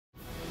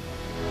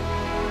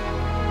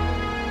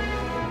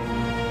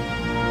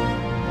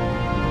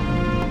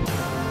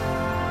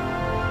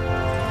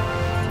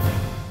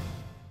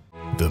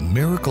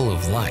miracle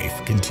of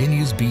life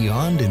continues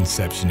beyond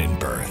inception and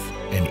birth.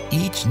 And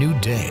each new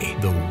day,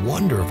 the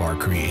wonder of our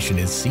creation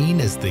is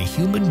seen as the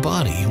human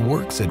body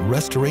works at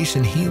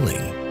restoration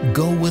healing.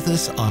 Go with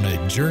us on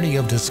a journey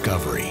of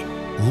discovery.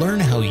 Learn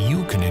how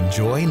you can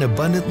enjoy an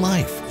abundant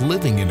life,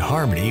 living in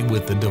harmony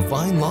with the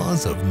divine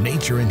laws of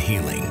nature and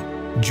healing.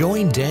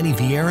 Join Danny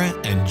Vieira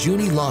and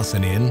Junie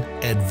Lawson in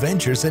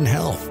Adventures in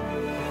Health.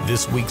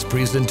 This week's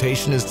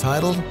presentation is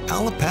titled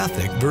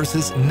Allopathic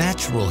versus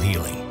Natural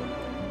Healing.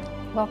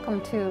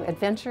 Welcome to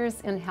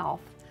Adventures in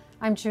Health.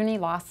 I'm Junie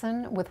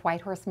Lawson with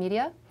White Horse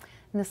Media,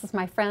 and this is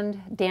my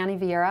friend Danny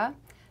Vieira,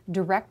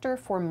 Director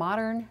for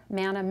Modern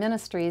Manna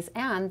Ministries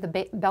and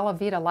the Bella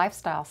Vita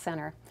Lifestyle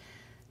Center.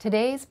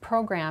 Today's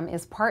program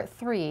is part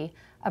 3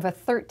 of a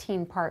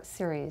 13-part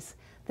series.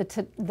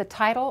 The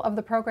title of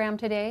the program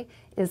today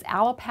is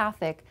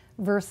Allopathic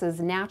versus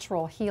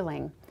Natural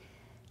Healing.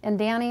 And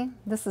Danny,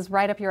 this is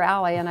right up your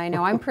alley, and I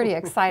know I'm pretty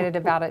excited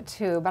about it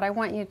too, but I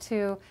want you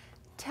to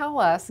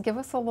give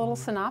us a little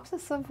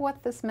synopsis of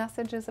what this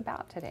message is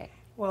about today.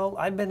 Well,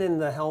 I've been in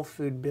the health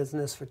food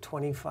business for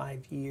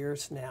 25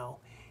 years now,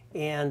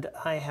 and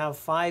I have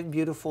 5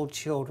 beautiful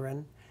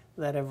children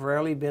that have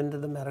rarely been to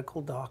the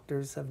medical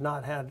doctors, have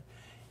not had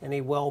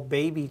any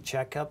baby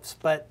checkups,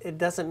 but it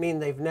doesn't mean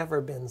they've never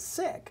been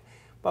sick.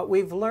 But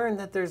we've learned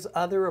that there's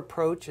other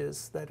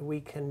approaches that we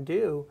can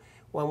do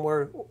when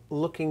we're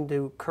looking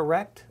to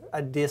correct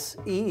a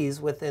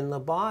dis-ease within the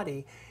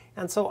body.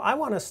 And so I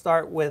want to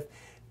start with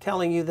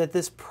telling you that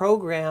this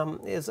program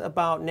is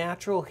about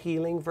natural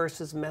healing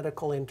versus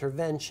medical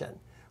intervention.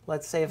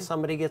 Let's say if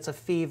somebody gets a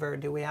fever,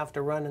 do we have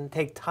to run and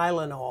take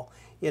Tylenol,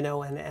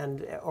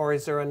 or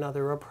is there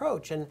another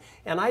approach? And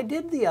I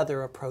did the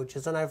other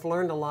approaches, and I've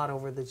learned a lot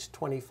over these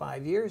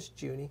 25 years,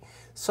 Junie.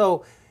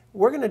 So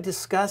we're going to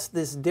discuss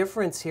this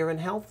difference here and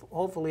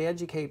hopefully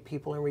educate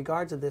people in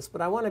regards to this.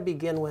 But I want to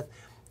begin with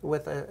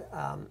a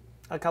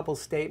couple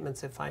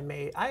statements, if I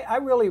may. I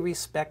really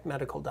respect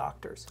medical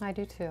doctors. I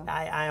do too.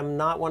 I am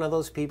not one of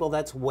those people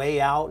that's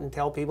way out and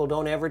tell people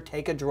don't ever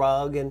take a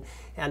drug and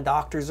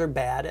doctors are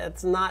bad.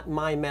 It's not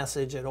my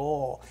message at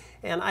all.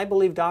 And I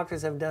believe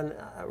doctors have done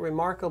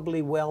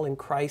remarkably well in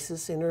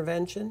crisis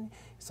intervention.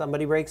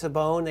 Somebody breaks a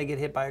bone, they get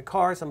hit by a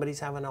car, somebody's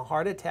having a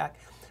heart attack.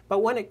 But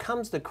when it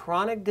comes to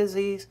chronic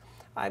disease,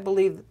 I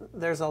believe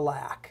there's a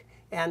lack.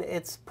 And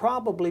it's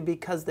probably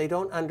because they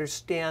don't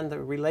understand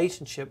the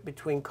relationship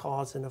between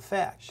cause and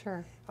effect.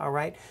 Sure. All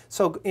right?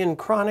 So in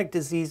chronic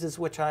diseases,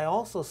 which I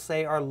also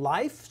say are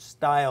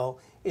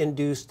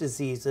lifestyle-induced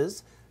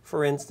diseases,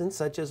 for instance,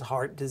 such as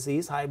heart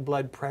disease, high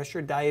blood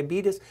pressure,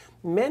 diabetes,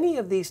 many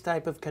of these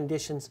type of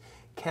conditions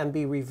can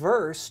be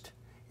reversed.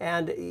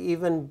 And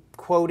even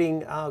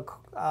quoting,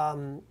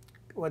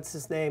 what's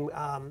his name,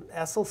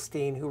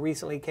 Esselstyn, who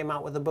recently came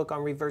out with a book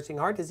on reversing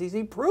heart disease,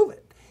 he proved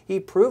it. He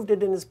proved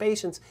it in his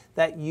patients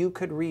that you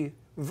could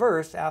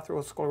reverse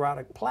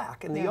atherosclerotic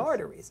plaque in the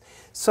arteries.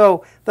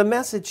 So the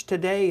message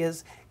today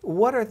is,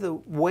 what are the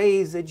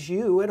ways that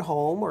you at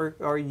home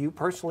or you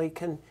personally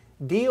can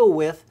deal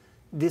with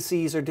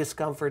disease or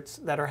discomforts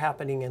that are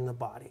happening in the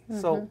body?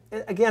 So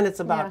again,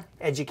 it's about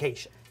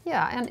education.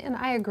 Yeah, and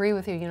I agree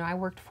with you. You know, I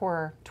worked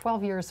for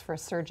 12 years for a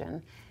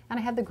surgeon, and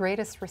I had the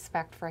greatest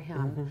respect for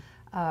him.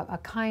 A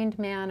kind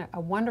man, a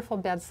wonderful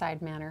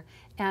bedside manner,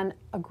 and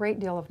a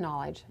great deal of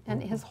knowledge.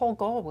 And his whole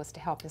goal was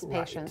to help his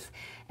patients.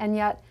 And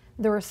yet,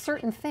 there are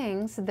certain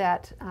things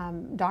that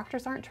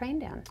doctors aren't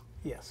trained in.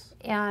 Yes.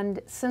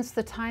 And since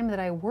the time that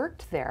I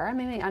worked there, I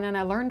mean, and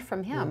I learned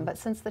from him, but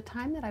since the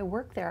time that I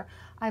worked there,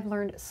 I've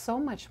learned so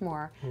much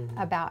more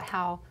about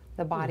how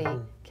the body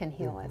can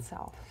heal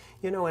itself.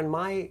 You know, in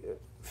my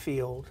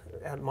field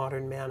at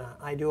Modern Manna,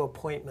 I do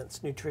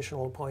appointments,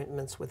 nutritional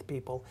appointments with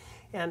people.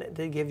 And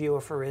to give you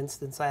for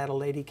instance, I had a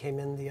lady came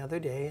in the other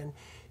day, and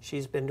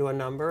she's been to a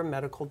number of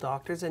medical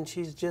doctors, and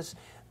she's just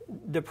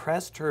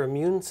depressed. Her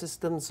immune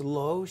system's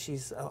low.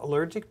 She's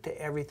allergic to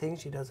everything.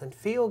 She doesn't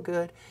feel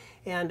good.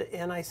 And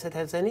I said,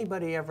 has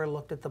anybody ever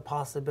looked at the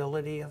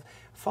possibility of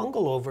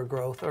fungal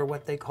overgrowth, or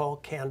what they call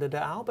Candida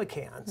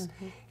albicans?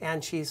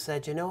 And she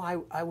said, you know,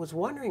 I was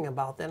wondering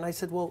about that. And I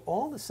said, well,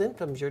 all the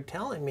symptoms you're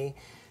telling me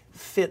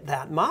fit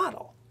that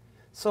model.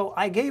 So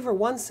I gave her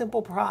one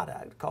simple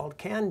product called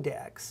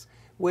Candex,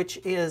 which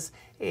is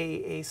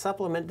a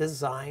supplement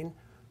designed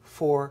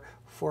for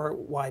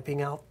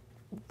wiping out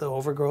the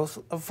overgrowth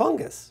of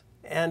fungus.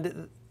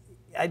 And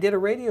I did a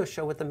radio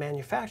show with the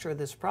manufacturer of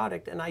this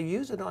product, and I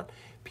use it on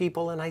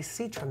people, and I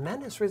see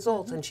tremendous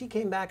results. And she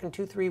came back in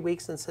 2-3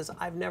 weeks and says,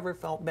 I've never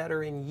felt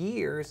better in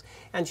years.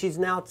 And she's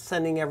now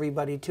sending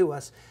everybody to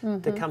us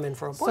to come in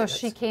for appointments. So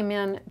she came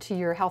in to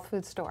your health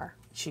food store?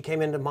 She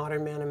came into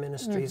Modern Manna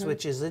Ministries,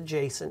 which is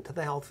adjacent to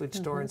the health food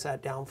store, and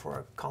sat down for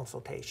a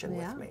consultation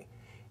with me,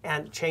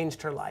 and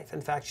changed her life.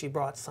 In fact, she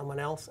brought someone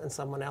else, and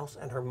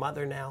her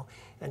mother now,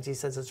 and she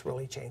says it's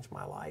really changed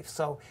my life.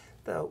 So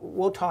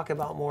we'll talk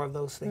about more of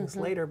those things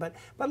later, but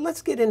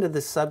let's get into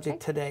the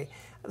subject today.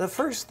 The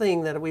first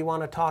thing that we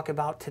want to talk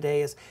about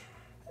today is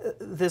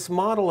this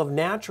model of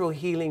natural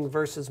healing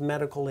versus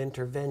medical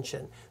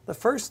intervention. The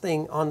first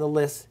thing on the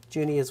list,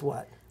 Junie, is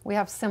what? We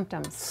have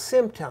symptoms.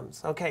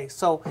 Symptoms. Okay,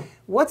 so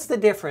what's the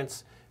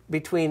difference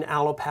between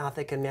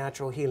allopathic and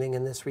natural healing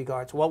in this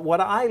regards? Well,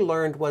 what I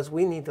learned was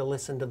we need to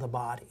listen to the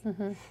body.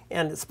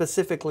 And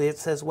specifically it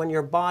says when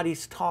your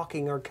body's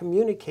talking or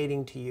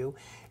communicating to you,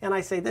 and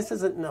I say this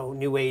isn't no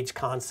new age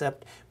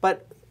concept,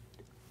 but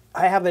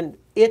I have an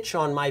itch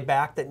on my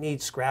back that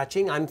needs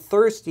scratching. I'm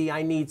thirsty,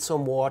 I need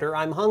some water.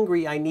 I'm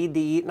hungry, I need to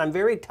eat. And I'm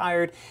very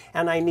tired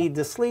and I need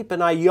to sleep.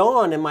 And I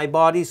yawn and my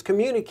body's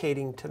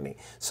communicating to me.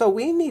 So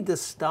we need to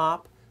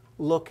stop,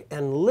 look,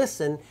 and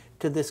listen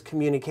to this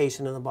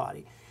communication in the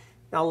body.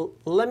 Now,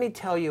 let me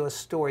tell you a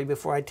story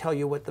before I tell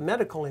you what the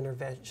medical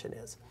intervention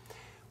is.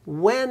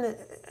 When,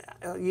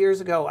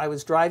 years ago, I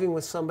was driving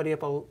with somebody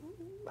up a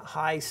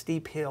high,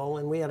 steep hill,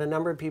 and we had a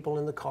number of people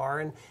in the car,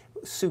 and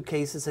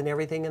suitcases and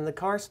everything, and the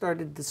car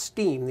started to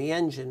steam, the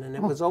engine, and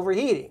it was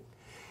overheating.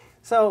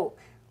 So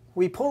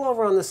we pull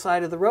over on the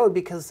side of the road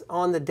because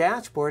on the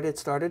dashboard it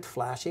started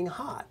flashing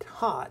hot,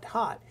 hot,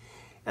 hot.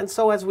 And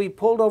so as we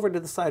pulled over to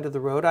the side of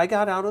the road, I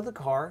got out of the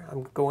car.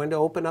 I'm going to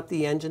open up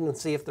the engine and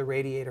see if the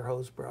radiator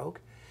hose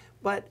broke.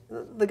 But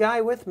the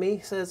guy with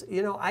me says,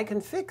 you know, I can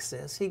fix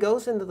this. He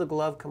goes into the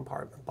glove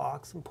compartment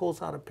box and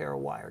pulls out a pair of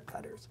wire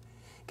cutters.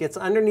 Gets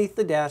underneath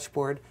the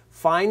dashboard,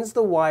 finds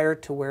the wire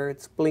to where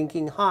it's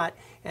blinking hot,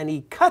 and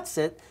he cuts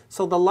it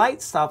so the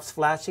light stops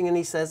flashing, and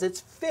he says it's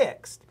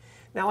fixed.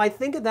 Now, I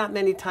think of that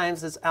many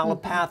times as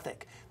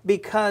allopathic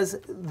because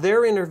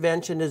their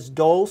intervention is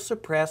dull,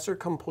 suppress, or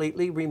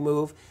completely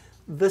remove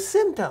the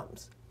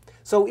symptoms.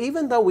 So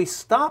even though we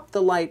stopped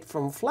the light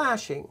from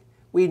flashing,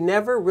 we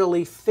never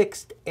really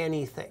fixed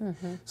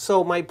anything.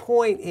 So my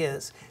point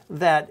is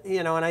that,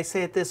 you know, and I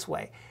say it this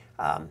way,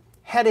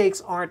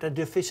 headaches aren't a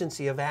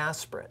deficiency of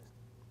aspirin.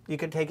 You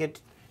could take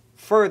it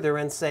further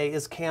and say,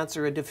 is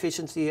cancer a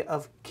deficiency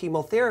of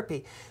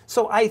chemotherapy?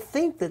 So I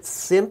think that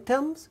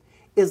symptoms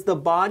is the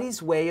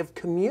body's way of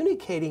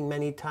communicating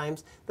many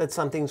times that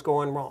something's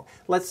going wrong.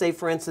 Let's say,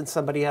 for instance,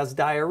 somebody has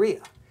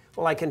diarrhea.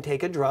 Well, I can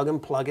take a drug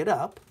and plug it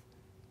up,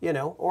 you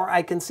know, or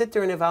I can sit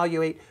there and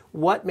evaluate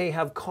what may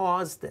have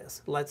caused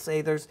this. Let's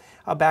say there's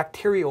a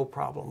bacterial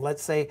problem.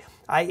 Let's say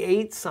I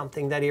ate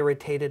something that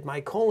irritated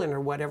my colon or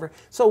whatever.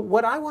 So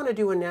what I want to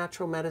do in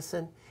natural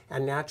medicine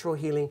and natural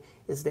healing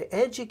is to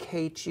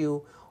educate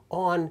you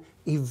on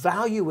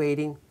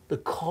evaluating the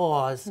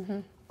cause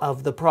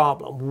of the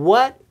problem.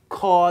 What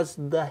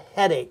caused the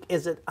headache?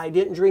 Is it I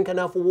didn't drink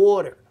enough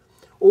water?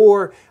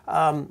 Or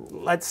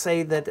let's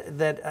say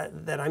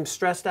that I'm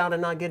stressed out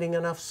and not getting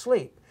enough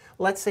sleep.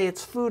 Let's say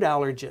it's food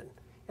allergen,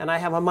 and I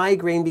have a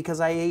migraine because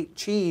I ate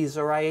cheese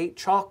or I ate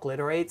chocolate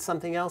or I ate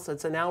something else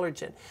that's an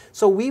allergen.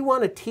 So we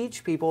want to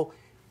teach people,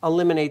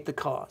 eliminate the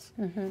cause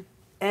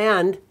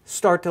and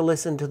start to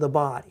listen to the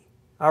body,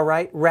 all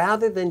right?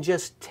 Rather than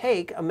just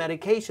take a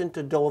medication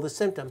to dull the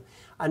symptom.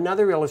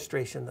 Another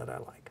illustration that I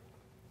like,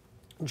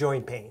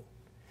 joint pain.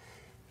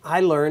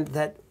 I learned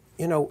that,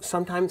 you know,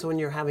 sometimes when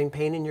you're having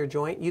pain in your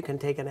joint, you can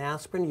take an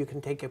aspirin, you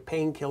can take a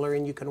painkiller,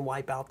 and you can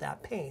wipe out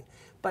that pain.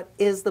 But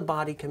is the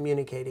body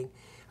communicating?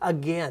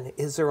 Again,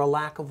 is there a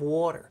lack of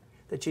water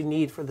that you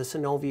need for the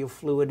synovial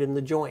fluid in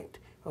the joint?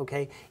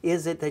 Okay,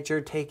 is it that you're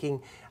taking,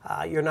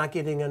 you're not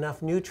getting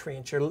enough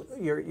nutrients,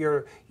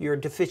 you're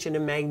deficient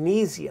in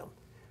magnesium?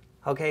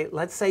 Okay,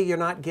 let's say you're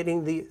not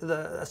getting the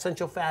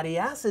essential fatty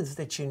acids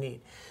that you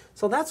need.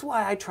 So that's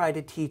why I try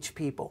to teach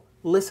people,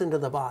 listen to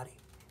the body.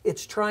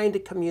 It's trying to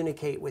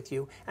communicate with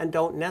you, and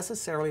don't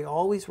necessarily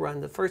always run.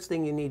 The first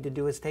thing you need to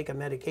do is take a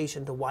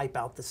medication to wipe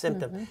out the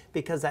symptom,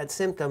 because that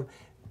symptom,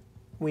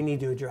 we need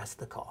to address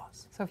the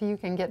cause. So if you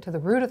can get to the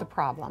root of the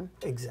problem,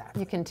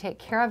 exactly, you can take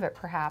care of it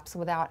perhaps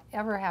without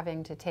ever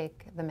having to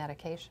take the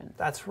medication.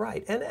 That's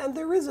right. And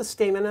there is a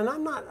statement, and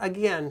I'm not,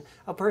 again,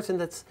 a person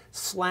that's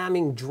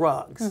slamming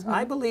drugs.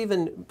 I believe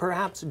in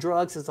perhaps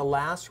drugs as a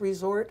last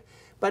resort,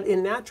 but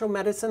in natural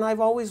medicine,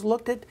 I've always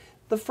looked at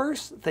the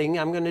first thing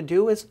I'm going to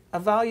do is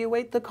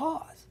evaluate the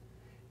cause.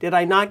 Did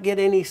I not get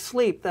any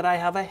sleep that I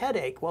have a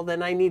headache? Well,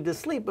 then I need to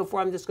sleep before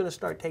I'm just going to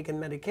start taking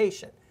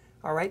medication.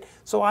 All right?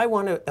 So I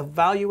want to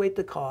evaluate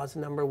the cause,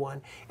 number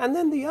one. And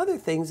then the other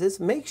things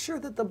is make sure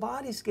that the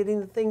body's getting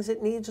the things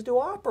it needs to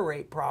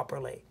operate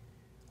properly.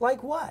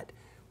 Like what?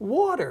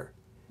 Water,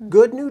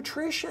 good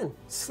nutrition,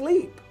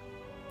 sleep.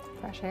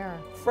 Fresh air.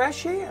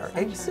 Fresh air,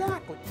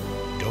 exactly.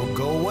 Don't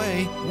go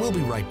away. We'll be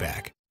right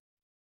back.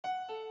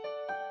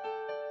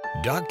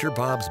 Dr.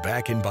 Bob's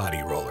Back and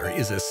Body Roller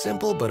is a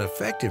simple but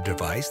effective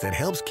device that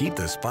helps keep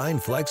the spine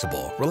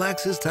flexible,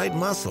 relaxes tight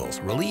muscles,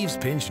 relieves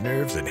pinched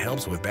nerves, and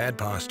helps with bad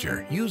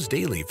posture. Used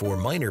daily for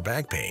minor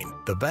back pain.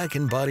 The Back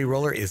and Body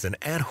Roller is an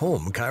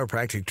at-home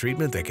chiropractic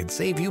treatment that can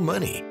save you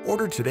money.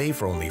 Order today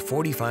for only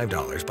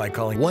 $45 by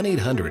calling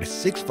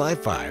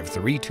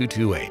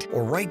 1-800-655-3228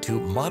 or write to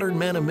Modern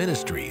Manna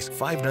Ministries,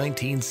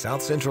 519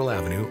 South Central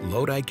Avenue,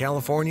 Lodi,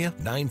 California,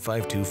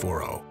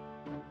 95240.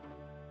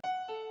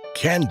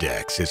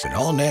 Candex is an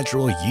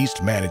all-natural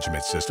yeast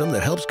management system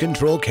that helps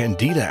control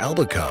Candida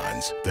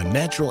albicans. The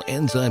natural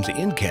enzymes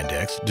in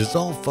Candex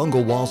dissolve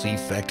fungal walls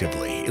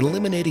effectively,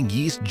 eliminating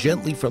yeast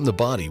gently from the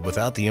body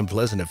without the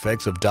unpleasant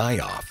effects of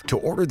die-off. To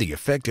order the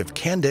effective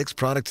Candex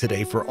product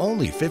today for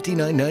only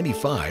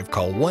 $59.95,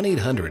 call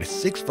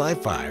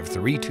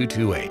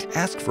 1-800-655-3228.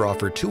 Ask for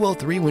offer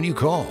 203 when you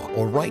call,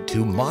 or write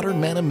to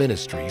Modern Manna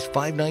Ministries,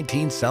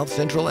 519 South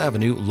Central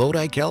Avenue,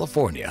 Lodi,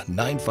 California,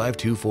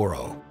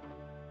 95240.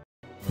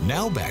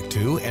 Now back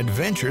to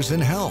Adventures in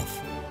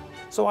Health.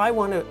 So I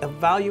want to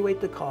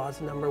evaluate the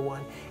cause, number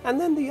one. And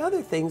then the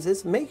other things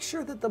is make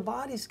sure that the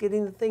body's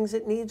getting the things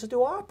it needs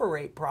to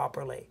operate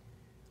properly.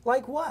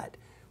 Like what?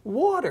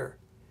 Water,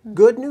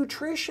 good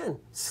nutrition,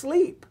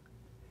 sleep.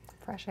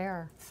 Fresh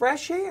air.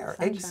 Fresh air,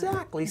 Sunshine.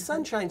 exactly,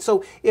 sunshine.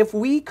 So if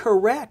we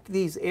correct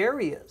these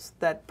areas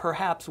that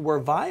perhaps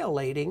we're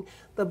violating,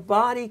 the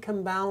body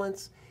can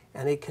balance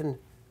and it can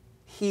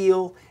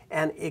heal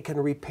and it can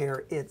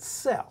repair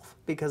itself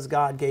because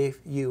God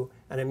gave you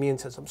an immune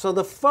system. So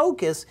the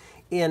focus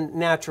in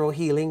natural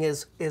healing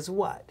is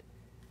what?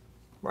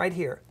 Right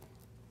here.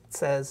 It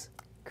says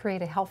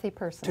Create a healthy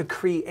person. to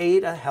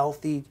create a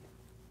healthy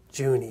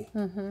Junie.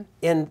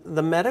 In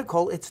the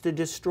medical, it's to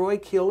destroy,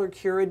 kill, or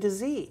cure a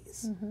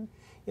disease.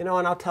 You know,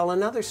 and I'll tell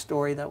another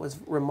story that was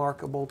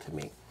remarkable to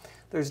me.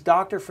 There's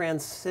Dr.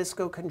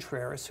 Francisco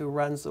Contreras, who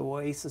runs the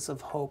Oasis of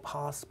Hope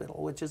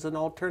Hospital, which is an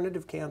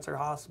alternative cancer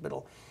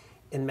hospital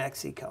in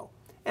Mexico.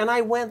 And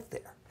I went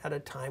there at a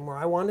time where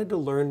I wanted to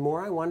learn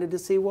more. I wanted to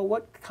see, well,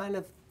 what kind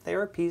of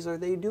therapies are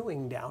they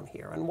doing down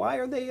here, and why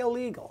are they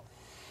illegal?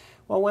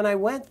 Well, when I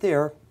went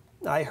there,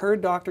 I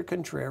heard Dr.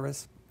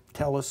 Contreras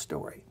tell a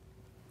story.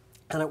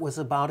 And it was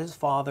about his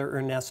father,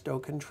 Ernesto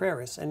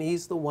Contreras. And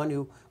he's the one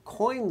who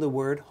coined the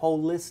word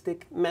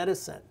holistic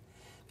medicine.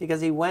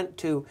 Because he went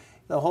to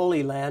the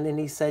Holy Land and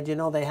he said, you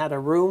know, they had a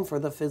room for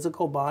the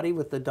physical body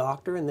with the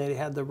doctor, and they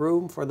had the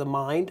room for the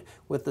mind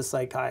with the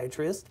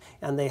psychiatrist,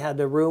 and they had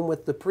the room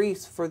with the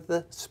priest for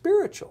the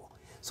spiritual.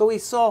 So he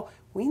saw,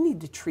 we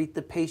need to treat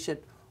the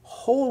patient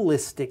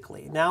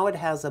holistically. Now it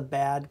has a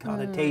bad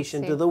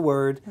connotation to the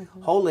word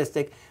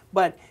holistic,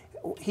 but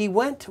he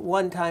went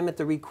one time at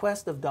the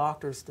request of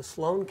doctors to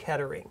Sloan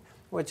Kettering,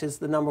 which is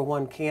the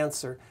 #1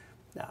 cancer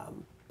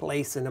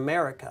place in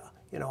America,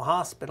 you know,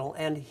 hospital.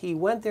 And he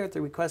went there at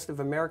the request of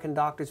American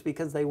doctors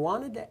because they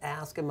wanted to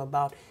ask him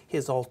about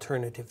his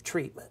alternative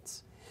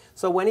treatments.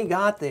 So when he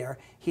got there,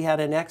 he had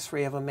an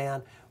x-ray of a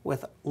man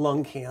with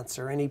lung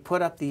cancer, and he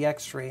put up the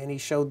x-ray and he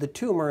showed the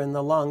tumor in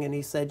the lung, and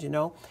he said, you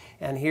know,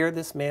 and here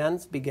this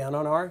man's began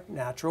on our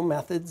natural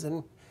methods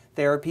and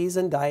therapies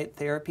and diet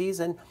therapies,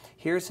 and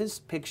here's his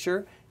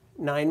picture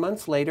 9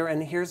 months later,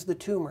 and here's the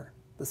tumor,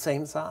 the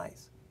same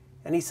size.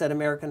 And he said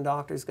American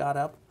doctors got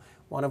up,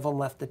 one of them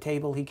left the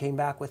table, he came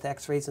back with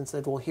x-rays and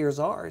said, well, here's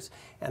ours.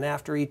 And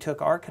after he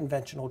took our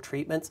conventional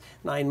treatments,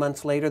 9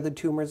 months later, the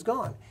tumor's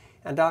gone.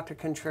 And Dr.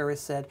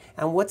 Contreras said,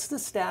 and what's the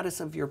status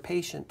of your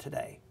patient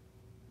today?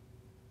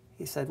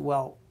 He said,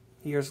 well,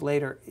 years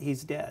later,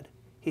 he's dead.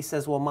 He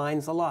says, well,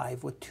 mine's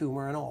alive with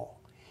tumor and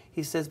all.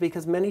 He says,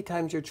 because many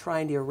times you're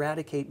trying to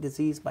eradicate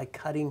disease by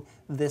cutting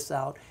this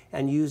out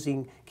and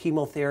using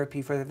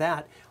chemotherapy for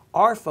that.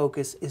 Our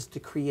focus is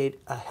to create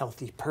a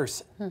healthy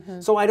person.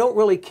 So I don't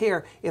really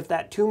care if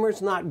that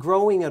tumor's not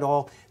growing at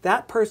all.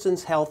 That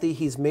person's healthy,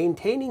 he's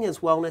maintaining his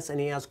wellness,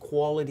 and he has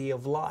quality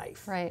of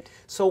life. Right.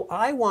 So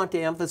I want to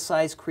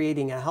emphasize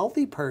creating a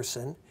healthy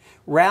person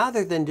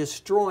rather than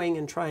destroying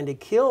and trying to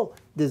kill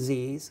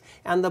disease.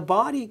 And the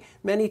body,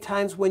 many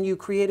times when you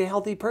create a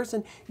healthy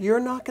person, you're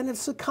not going to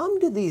succumb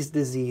to these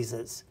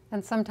diseases.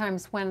 And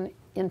sometimes when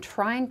in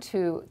trying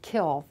to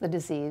kill the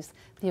disease,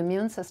 the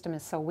immune system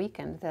is so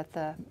weakened that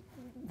the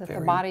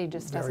body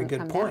just doesn't come Very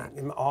good back. point.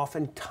 And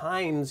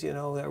oftentimes, you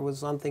know, there was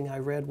something I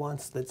read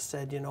once that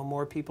said, you know,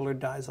 more people are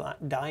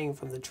dying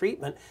from the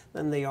treatment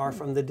than they are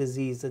from the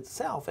disease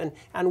itself. And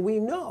we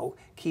know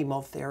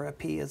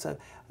chemotherapy is a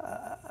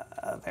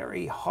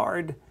very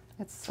hard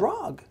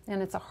drug.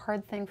 And it's a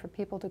hard thing for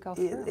people to go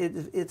through.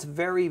 It's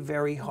very,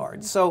 very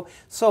hard. So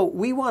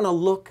we want to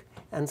look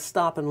and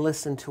stop and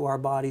listen to our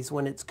bodies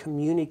when it's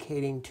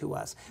communicating to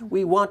us.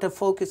 We want to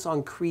focus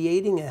on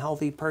creating a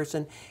healthy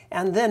person,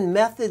 and then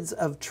methods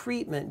of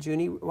treatment.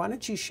 Junie, why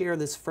don't you share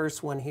this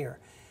first one here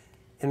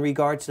in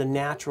regards to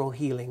natural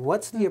healing?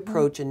 What's the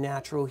approach in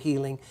natural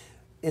healing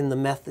in the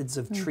methods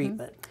of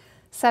treatment?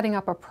 Setting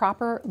up a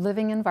proper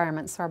living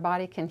environment so our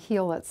body can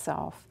heal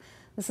itself.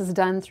 This is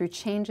done through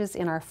changes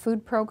in our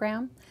food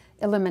program,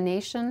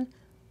 elimination,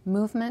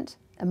 movement,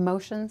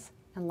 emotions,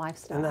 and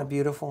lifestyle. Isn't that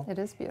beautiful? It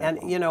is beautiful.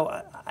 And you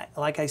know,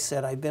 like I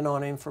said, I've been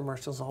on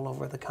infomercials all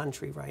over the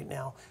country right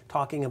now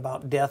talking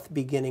about death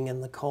beginning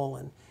in the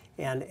colon.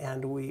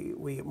 And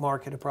we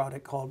market a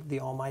product called the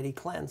Almighty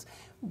Cleanse.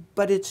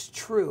 But it's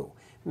true.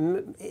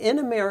 In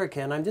America,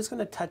 and I'm just going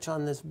to touch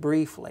on this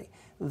briefly,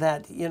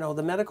 that, you know,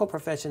 the medical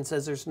profession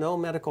says there's no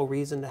medical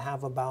reason to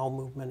have a bowel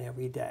movement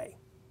every day.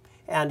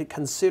 And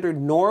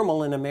considered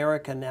normal in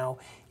America now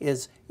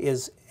is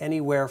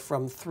anywhere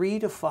from 3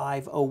 to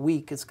 5 a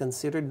week is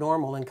considered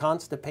normal, and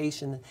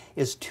constipation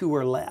is 2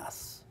 or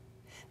less.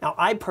 Now,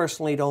 I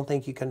personally don't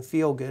think you can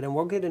feel good, and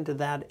we'll get into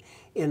that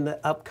in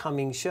the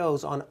upcoming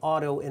shows on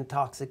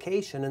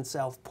auto-intoxication and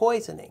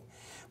self-poisoning.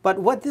 But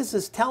what this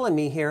is telling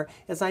me here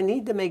is I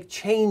need to make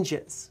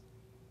changes.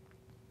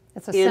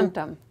 It's a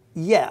symptom.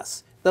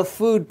 Yes, the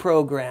food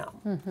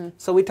program.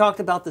 So we talked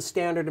about the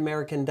standard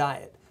American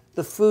diet.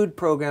 The food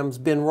program's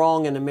been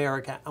wrong in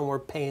America, and we're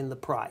paying the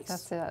price.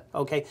 That's it.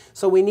 Okay,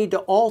 so we need to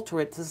alter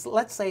it to,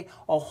 let's say,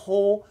 a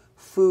whole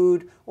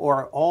food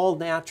or all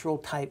natural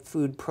type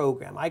food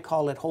program. I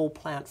call it whole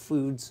plant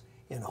foods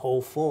in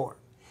whole form.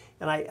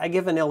 And I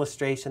give an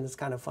illustration, it's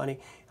kind of funny.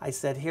 I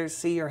said, here,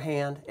 see your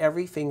hand,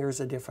 every finger is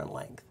a different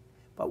length.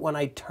 But when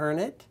I turn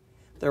it,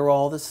 they're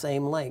all the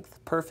same length,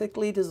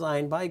 perfectly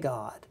designed by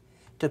God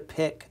to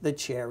pick the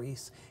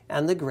cherries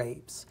and the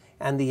grapes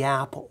and the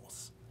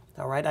apples.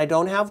 All right, I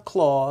don't have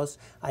claws,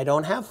 I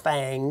don't have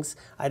fangs,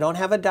 I don't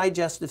have a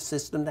digestive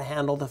system to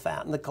handle the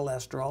fat and the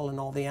cholesterol and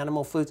all the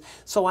animal foods.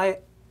 So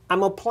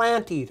I'm a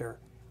plant eater.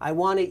 I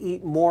want to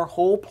eat more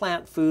whole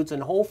plant foods in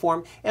whole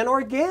form, and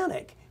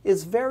organic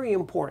is very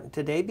important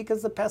today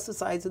because the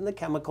pesticides and the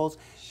chemicals,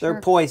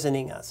 they're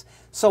poisoning us.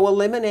 So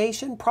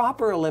elimination,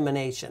 proper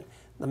elimination.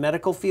 The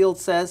medical field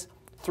says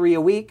 3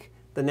 a week,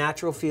 the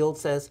natural field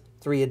says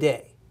 3 a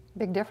day.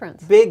 Big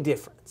difference. Big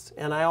difference.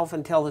 And I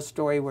often tell the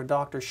story where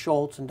Dr.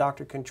 Schultz and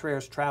Dr.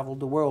 Contreras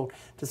traveled the world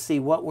to see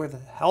what were the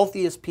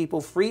healthiest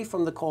people free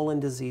from the colon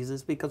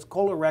diseases, because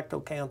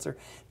colorectal cancer,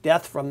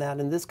 death from that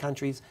in this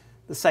country is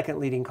the second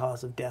leading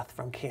cause of death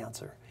from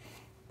cancer.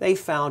 They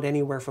found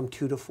anywhere from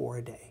 2 to 4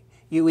 a day.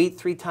 You eat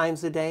 3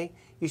 times a day,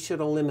 you should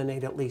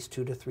eliminate at least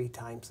 2 to 3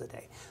 times a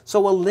day.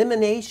 So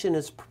elimination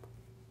is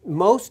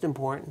most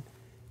important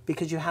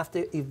because you have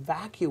to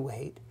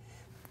evacuate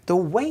the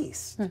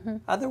waste.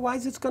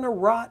 Otherwise, it's going to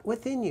rot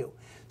within you.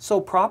 So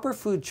proper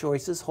food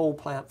choices, whole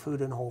plant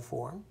food in whole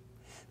form.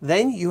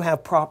 Then you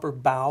have proper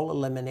bowel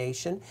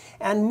elimination.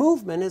 And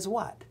movement is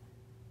what?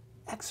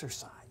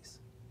 Exercise.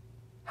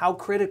 How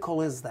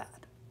critical is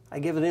that? I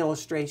give an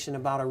illustration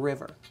about a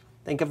river.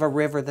 Think of a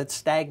river that's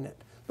stagnant.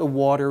 The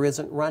water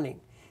isn't running.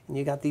 And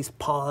you got these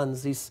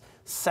ponds, these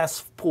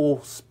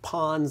cesspool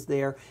ponds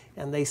there,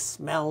 and they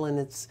smell, and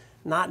it's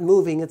not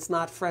moving, it's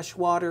not fresh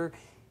water.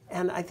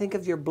 And I think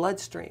of your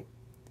bloodstream.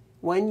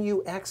 When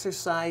you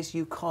exercise,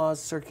 you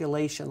cause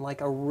circulation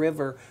like a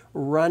river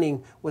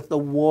running with the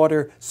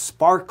water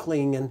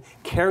sparkling and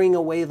carrying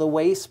away the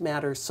waste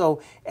matter.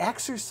 So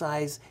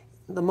exercise,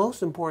 the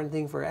most important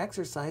thing for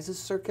exercise is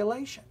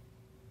circulation.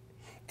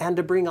 And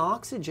to bring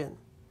oxygen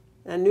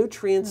and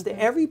nutrients to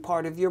every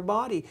part of your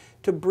body,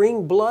 to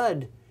bring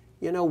blood,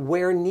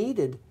 where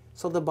needed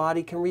so the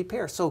body can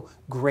repair. So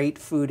great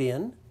food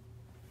in,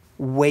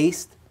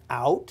 waste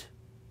out,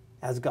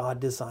 as God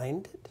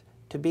designed it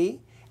to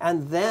be,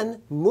 and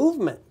then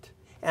movement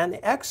and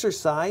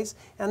exercise,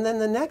 and then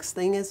the next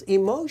thing is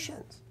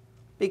emotions.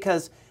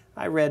 Because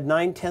I read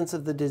 9/10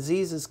 of the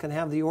diseases can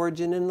have the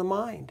origin in the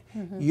mind.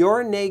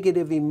 Your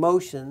negative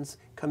emotions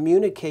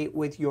communicate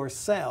with your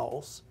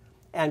cells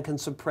and can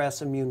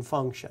suppress immune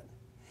function.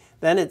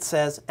 Then it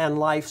says, and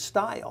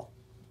lifestyle.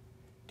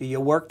 Do you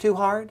work too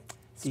hard?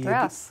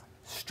 Stress.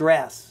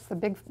 Stress. It's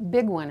a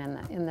big one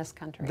in this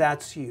country.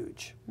 That's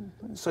huge.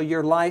 So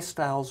your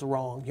lifestyle's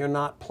wrong. You're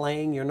not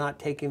playing, you're not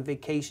taking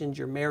vacations,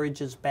 your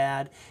marriage is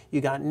bad,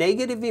 you got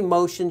negative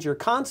emotions, you're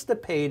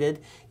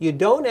constipated, you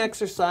don't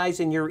exercise,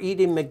 and you're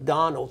eating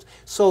McDonald's.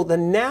 So the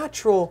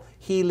natural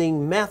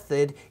healing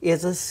method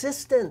is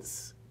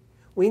assistance.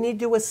 We need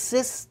to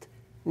assist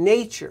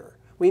nature.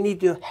 We need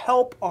to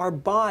help our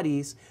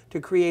bodies to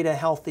create a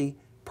healthy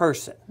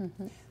person.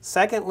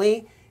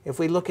 Secondly, if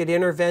we look at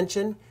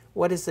intervention,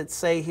 what does it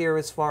say here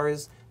as far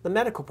as the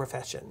medical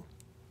profession?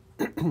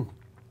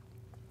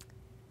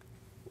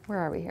 Where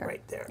are we here?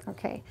 Right there.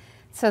 Okay.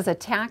 It says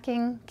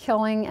attacking,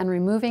 killing, and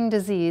removing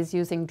disease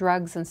using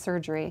drugs and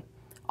surgery,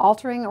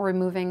 altering or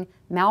removing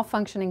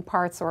malfunctioning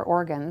parts or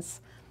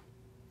organs.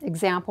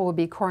 Example would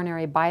be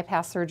coronary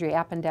bypass surgery,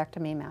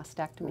 appendectomy,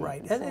 mastectomy.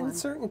 Right. And And so in on.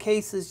 certain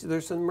cases,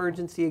 there's an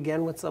emergency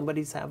again when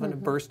somebody's having a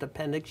burst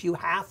appendix. You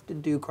have to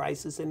do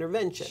crisis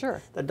intervention. Sure.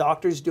 The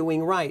doctor's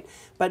doing right.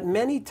 But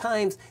many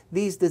times,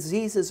 these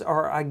diseases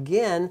are,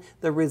 again,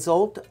 the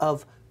result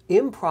of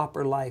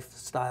improper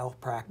lifestyle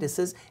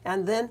practices,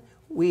 and then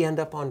we end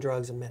up on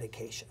drugs and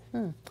medication.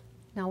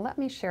 Now let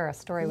me share a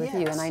story with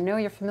you, Yes. and I know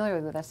you're familiar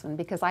with this one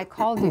because I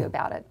called you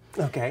about it.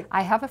 Okay.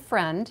 I have a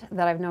friend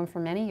that I've known for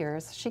many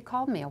years. She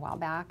called me a while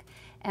back,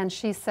 and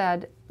she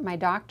said, my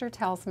doctor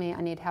tells me I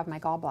need to have my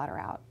gallbladder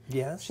out.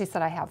 Yes. She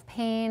said, I have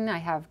pain, I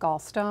have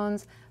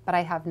gallstones, but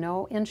I have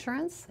no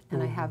insurance,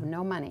 and I have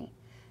no money.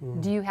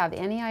 Do you have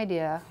any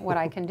idea what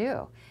I can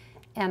do?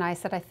 And I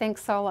said, I think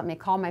so. Let me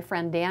call my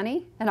friend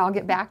Danny, and I'll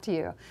get back to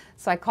you.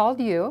 So I called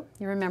you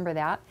remember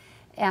that,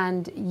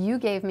 and you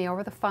gave me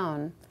over the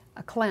phone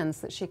a cleanse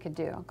that she could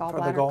do, a gallbladder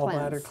For the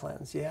gallbladder cleanse.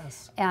 cleanse,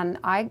 yes. And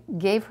I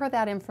gave her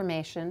that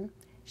information.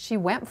 she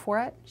went for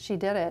it, she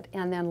did it,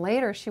 and then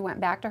later she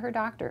went back to her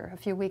doctor. A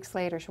few weeks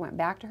later, she went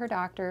back to her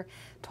doctor,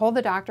 told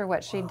the doctor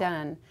what she'd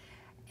done,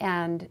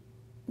 and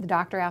the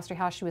doctor asked her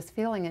how she was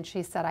feeling, and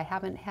she said, I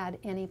haven't had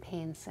any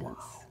pain since.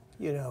 Wow.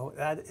 You know,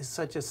 that is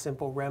such a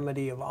simple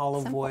remedy of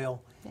olive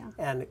oil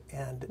and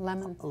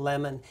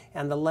lemon.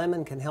 And the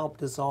lemon can help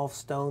dissolve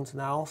stones.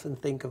 And I often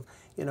think of,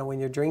 you know, when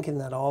you're drinking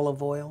that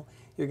olive oil,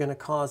 you're going to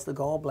cause the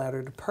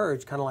gallbladder to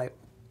purge, kind of like,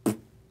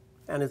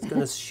 and it's going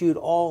to shoot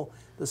all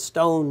the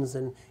stones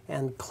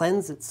and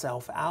cleanse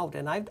itself out.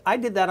 And I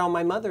did that on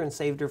my mother and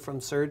saved her from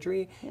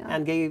surgery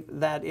and gave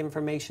that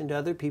information to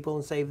other people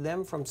and saved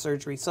them from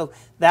surgery. So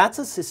that's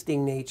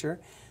assisting nature.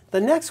 The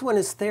next one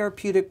is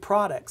therapeutic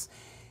products.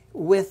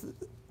 With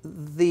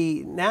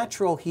the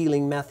natural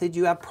healing method,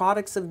 you have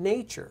products of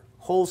nature,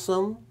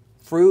 wholesome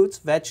fruits,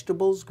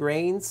 vegetables,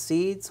 grains,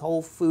 seeds,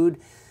 whole food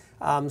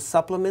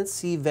supplements,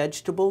 sea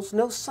vegetables,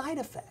 no side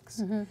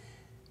effects.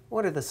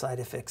 What are the side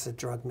effects of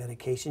drug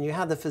medication? You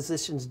have the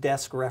physician's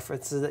desk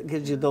references that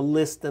gives you the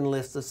list and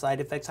list of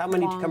side effects. How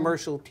many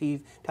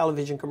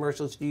television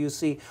commercials do you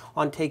see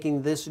on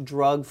taking this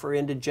drug for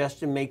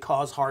indigestion may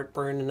cause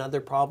heartburn and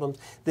other problems?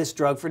 This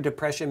drug for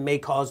depression may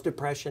cause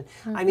depression.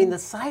 I mean, the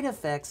side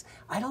effects,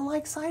 I don't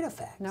like side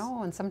effects.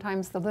 No, and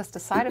sometimes the list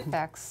of side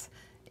effects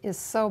is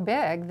so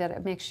big that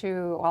it makes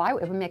you, well,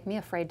 it would make me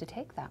afraid to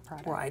take that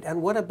product. Right, and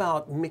what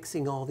about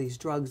mixing all these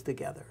drugs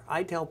together?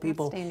 I tell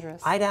people, that's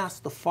dangerous. I'd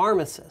ask the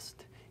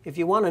pharmacist, if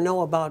you want to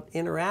know about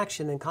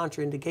interaction and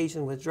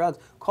contraindication with drugs,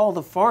 call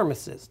the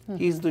pharmacist.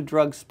 He's the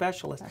drug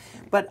specialist. Right.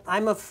 But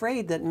I'm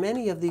afraid that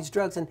many of these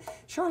drugs, and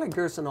Charlotte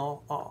Gerson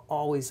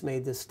always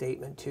made this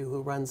statement too,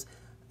 who runs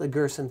the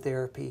Gerson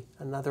Therapy,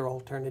 another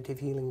alternative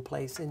healing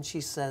place, and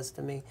she says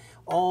to me,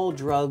 all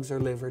drugs are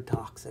liver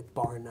toxic,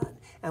 bar none.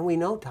 And we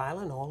know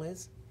Tylenol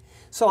is.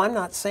 So I'm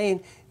not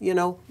saying, you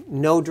know,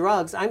 no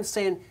drugs. I'm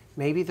saying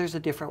maybe there's a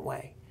different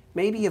way.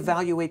 Maybe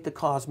evaluate the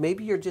cause.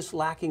 Maybe you're just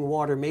lacking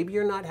water. Maybe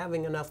you're not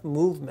having enough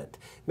movement.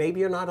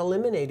 Maybe you're not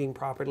eliminating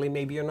properly.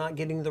 Maybe you're not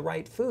getting the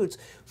right foods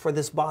for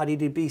this body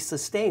to be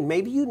sustained.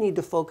 Maybe you need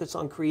to focus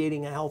on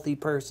creating a healthy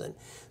person.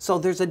 So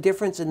there's a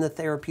difference in the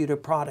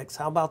therapeutic products.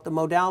 How about the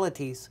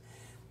modalities?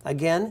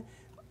 Again,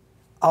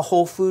 a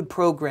whole food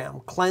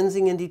program,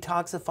 cleansing and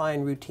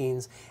detoxifying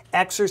routines,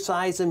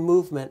 exercise and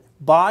movement,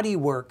 body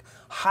work,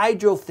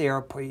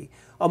 hydrotherapy,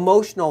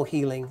 emotional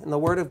healing, and the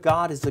Word of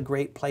God is a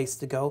great place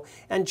to go,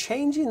 and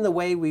changing the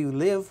way we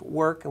live,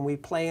 work, and we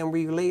play and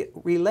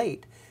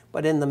relate.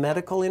 But in the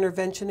medical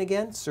intervention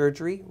again,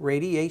 surgery,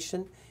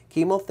 radiation,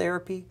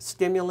 chemotherapy,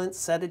 stimulants,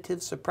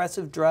 sedatives,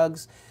 suppressive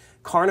drugs,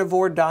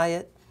 carnivore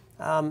diet,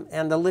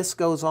 and the list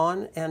goes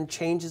on, and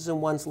changes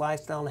in one's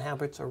lifestyle and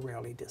habits are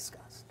rarely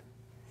discussed.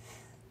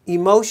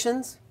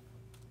 Emotions,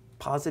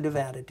 positive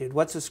attitude.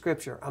 What's the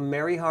scripture? A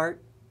merry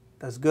heart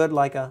does good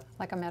like a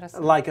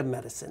medicine. Like a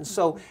medicine.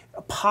 So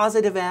a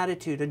positive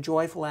attitude, a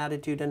joyful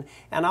attitude. And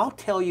I'll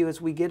tell you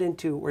as we get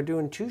into, we're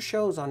doing 2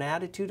 shows on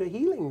attitude of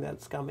healing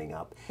that's coming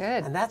up.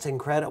 Good. And that's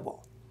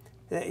incredible.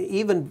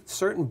 Even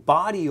certain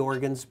body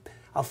organs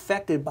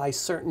affected by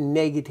certain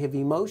negative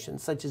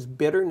emotions, such as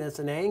bitterness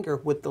and anger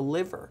with the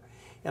liver.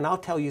 And I'll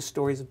tell you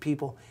stories of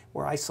people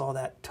where I saw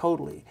that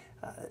totally.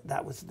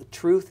 That was the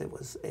truth.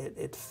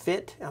 It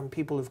fit.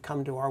 People who've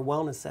come to our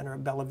wellness center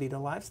at Bella Vita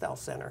Lifestyle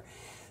Center.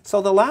 So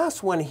the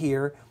last one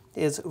here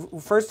is,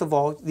 first of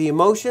all, the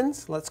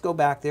emotions. Let's go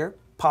back there.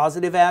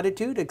 Positive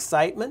attitude,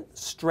 excitement,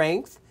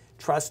 strength,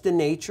 trust in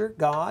nature,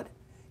 God,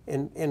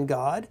 in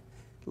God,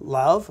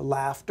 love,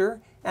 laughter,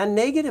 and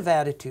negative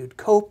attitude,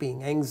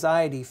 coping,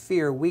 anxiety,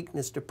 fear,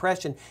 weakness,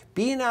 depression,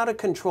 being out of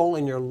control,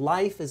 and your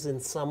life is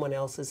in someone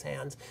else's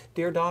hands.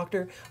 Dear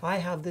doctor, I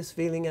have this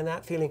feeling and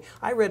that feeling.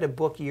 I read a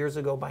book years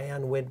ago by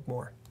Ann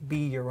Widmore, Be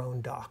Your Own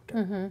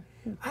Doctor.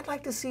 I'd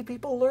like to see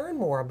people learn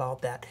more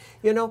about that.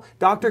 You know,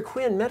 Dr.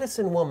 Quinn,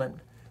 medicine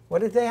woman, what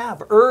did they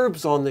have?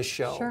 Herbs on the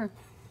show. Sure.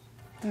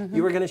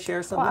 You were going to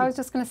share something? Well, I was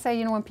just going to say,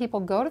 you know, when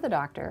people go to the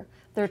doctor,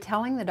 they're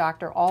telling the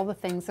doctor all the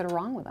things that are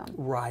wrong with them.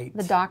 Right.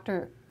 The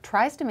doctor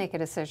tries to make a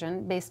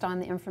decision based on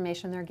the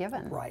information they're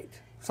given. Right.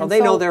 So they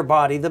know their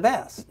body the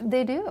best.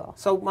 They do.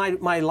 So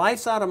my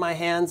life's out of my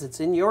hands. It's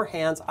in your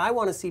hands. I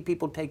want to see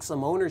people take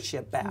some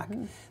ownership back.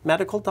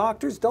 Medical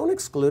doctors, don't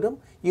exclude them.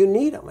 You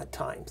need them at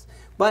times.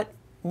 But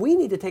we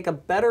need to take a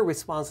better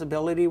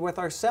responsibility with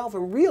ourselves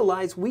and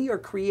realize we are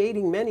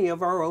creating many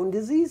of our own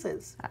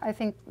diseases. I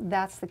think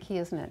that's the key,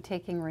 isn't it?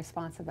 Taking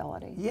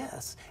responsibility.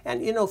 Yes.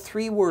 And you know,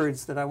 3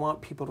 words that I want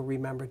people to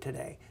remember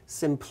today.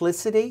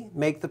 Simplicity,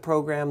 make the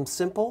program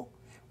simple.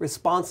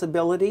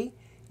 Responsibility,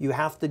 you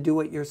have to do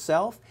it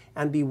yourself,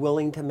 and be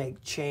willing to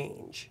make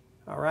change.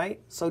 All right?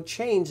 So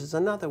change is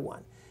another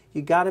one.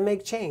 You got to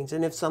make change.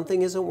 And if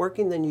something isn't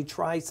working, then you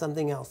try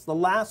something else. The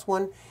last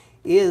one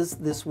is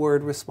this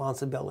word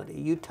responsibility.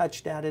 You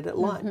touched at it at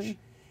lunch.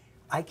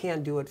 I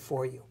can't do it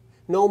for you.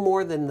 No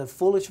more than the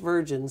foolish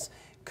virgins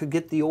could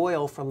get the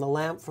oil from the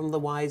lamp from the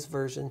wise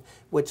virgin,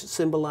 which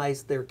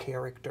symbolized their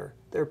character.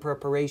 Their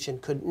preparation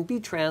couldn't be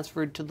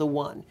transferred to the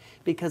one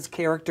because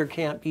character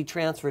can't be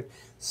transferred.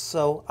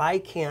 So I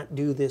can't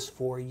do this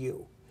for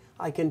you.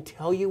 I can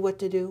tell you what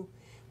to do,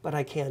 but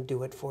I can't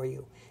do it for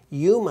you.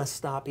 You must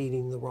stop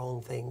eating the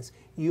wrong things.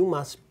 You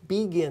must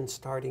begin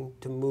starting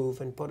to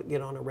move and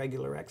get on a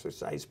regular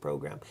exercise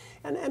program.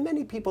 And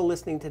many people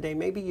listening today,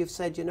 maybe you've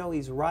said, you know,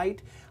 he's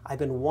right. I've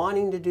been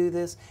wanting to do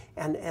this.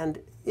 And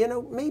you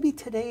know, maybe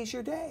today's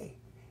your day.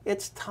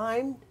 It's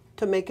time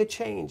to make a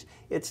change.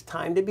 It's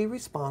time to be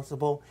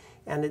responsible.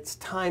 And it's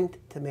time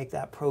to make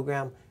that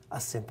program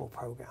a simple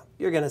program.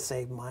 You're going to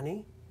save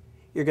money.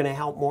 You're going to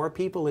help more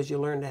people as you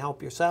learn to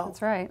help yourself.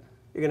 That's right.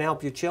 You're going to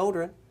help your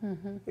children. You're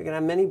going to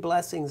have many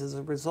blessings as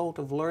a result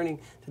of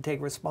learning to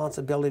take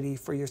responsibility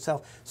for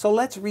yourself. So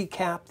let's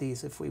recap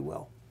these, if we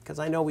will, because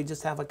I know we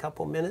just have a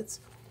couple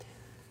minutes.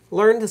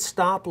 Learn to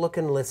stop, look,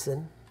 and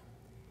listen.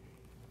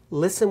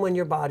 Listen when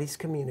your body's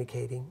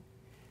communicating.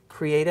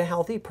 Create a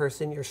healthy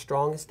person. Your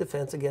strongest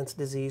defense against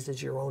disease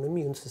is your own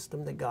immune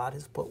system that God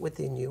has put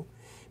within you.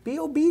 Be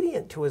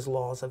obedient to His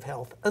laws of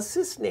health.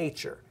 Assist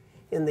nature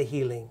in the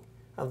healing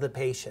of the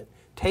patient.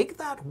 Take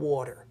that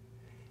water.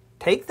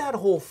 Take that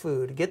whole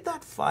food, get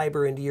that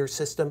fiber into your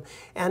system,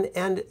 and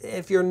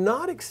if you're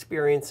not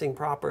experiencing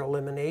proper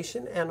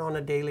elimination and on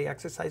a daily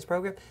exercise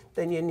program,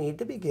 then you need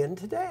to begin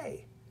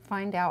today.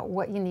 Find out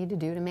what you need to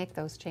do to make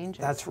those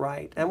changes. That's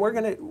right. And we're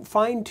going to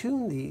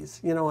fine-tune these,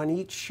 you know, on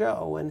each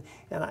show. And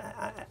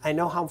I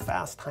know how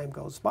fast time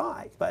goes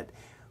by, but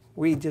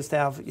we just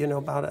have, you know,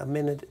 about a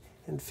minute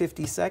and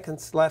 50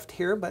 seconds left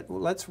here, but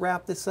let's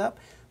wrap this up.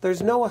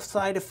 There's no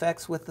side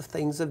effects with the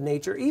things of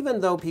nature,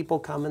 even though people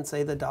come and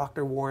say the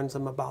doctor warns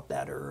them about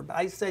that herb.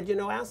 I said, you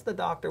know, ask the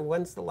doctor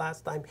when's the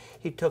last time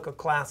he took a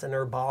class in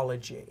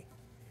herbology.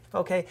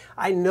 Okay,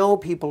 I know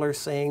people are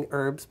saying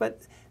herbs,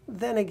 but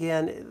then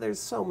again,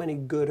 there's so many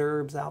good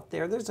herbs out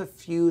there. There's a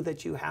few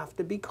that you have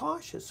to be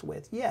cautious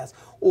with, yes,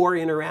 or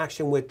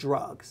interaction with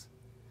drugs.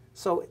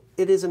 So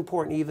it is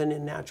important, even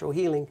in natural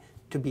healing,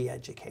 to be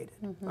educated,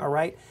 all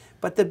right?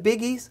 But the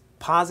biggies,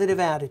 positive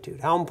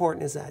attitude. How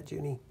important is that,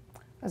 Junie?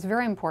 It's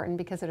very important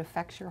because it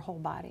affects your whole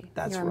body,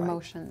 That's your right.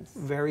 emotions.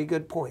 Very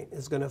good point.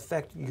 It's going to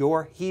affect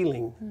your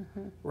healing,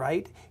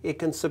 right? It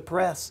can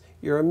suppress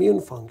your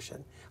immune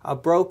function. A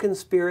broken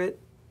spirit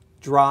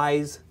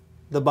dries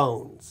the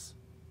bones,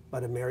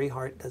 but a merry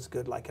heart does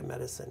good like a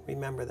medicine.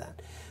 Remember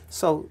that.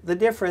 So the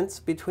difference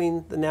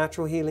between the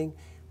natural healing,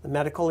 the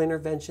medical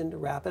intervention, to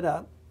wrap it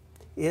up,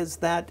 is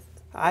that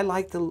I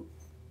like to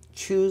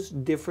choose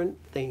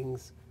different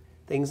things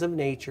of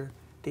nature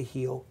to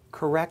heal,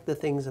 correct the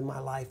things in my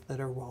life that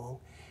are wrong,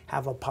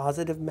 have a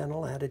positive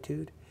mental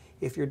attitude.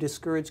 If you're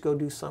discouraged, go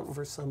do something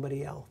for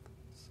somebody else.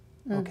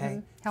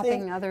 Okay?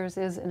 Helping others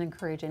is an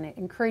encouraging. It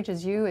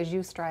encourages you as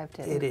you strive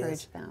to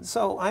encourage them.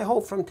 So I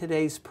hope from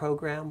today's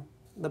program,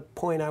 the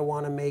point I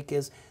want to make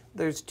is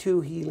there's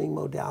two healing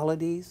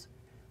modalities.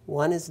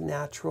 One is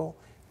natural,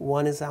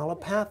 one is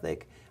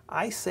allopathic.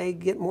 I say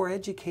get more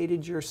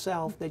educated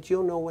yourself, that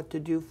you'll know what to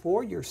do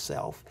for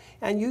yourself,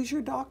 and use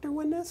your doctor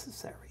when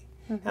necessary.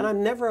 And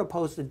I'm never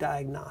opposed to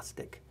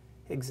diagnostic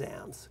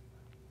exams.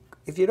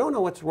 If you don't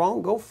know what's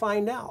wrong, go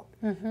find out.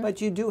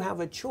 But you do have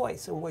a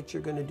choice in what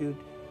you're going to do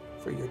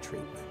for your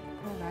treatment.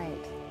 All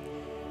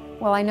right.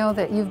 Well, I know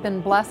that you've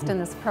been blessed in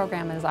this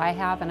program as I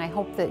have, and I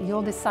hope that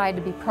you'll decide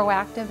to be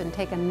proactive and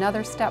take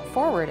another step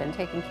forward in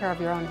taking care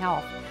of your own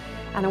health.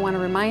 And I want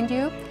to remind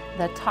you,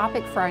 the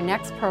topic for our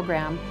next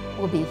program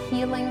will be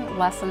healing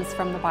lessons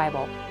from the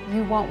Bible.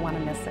 You won't want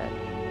to miss it.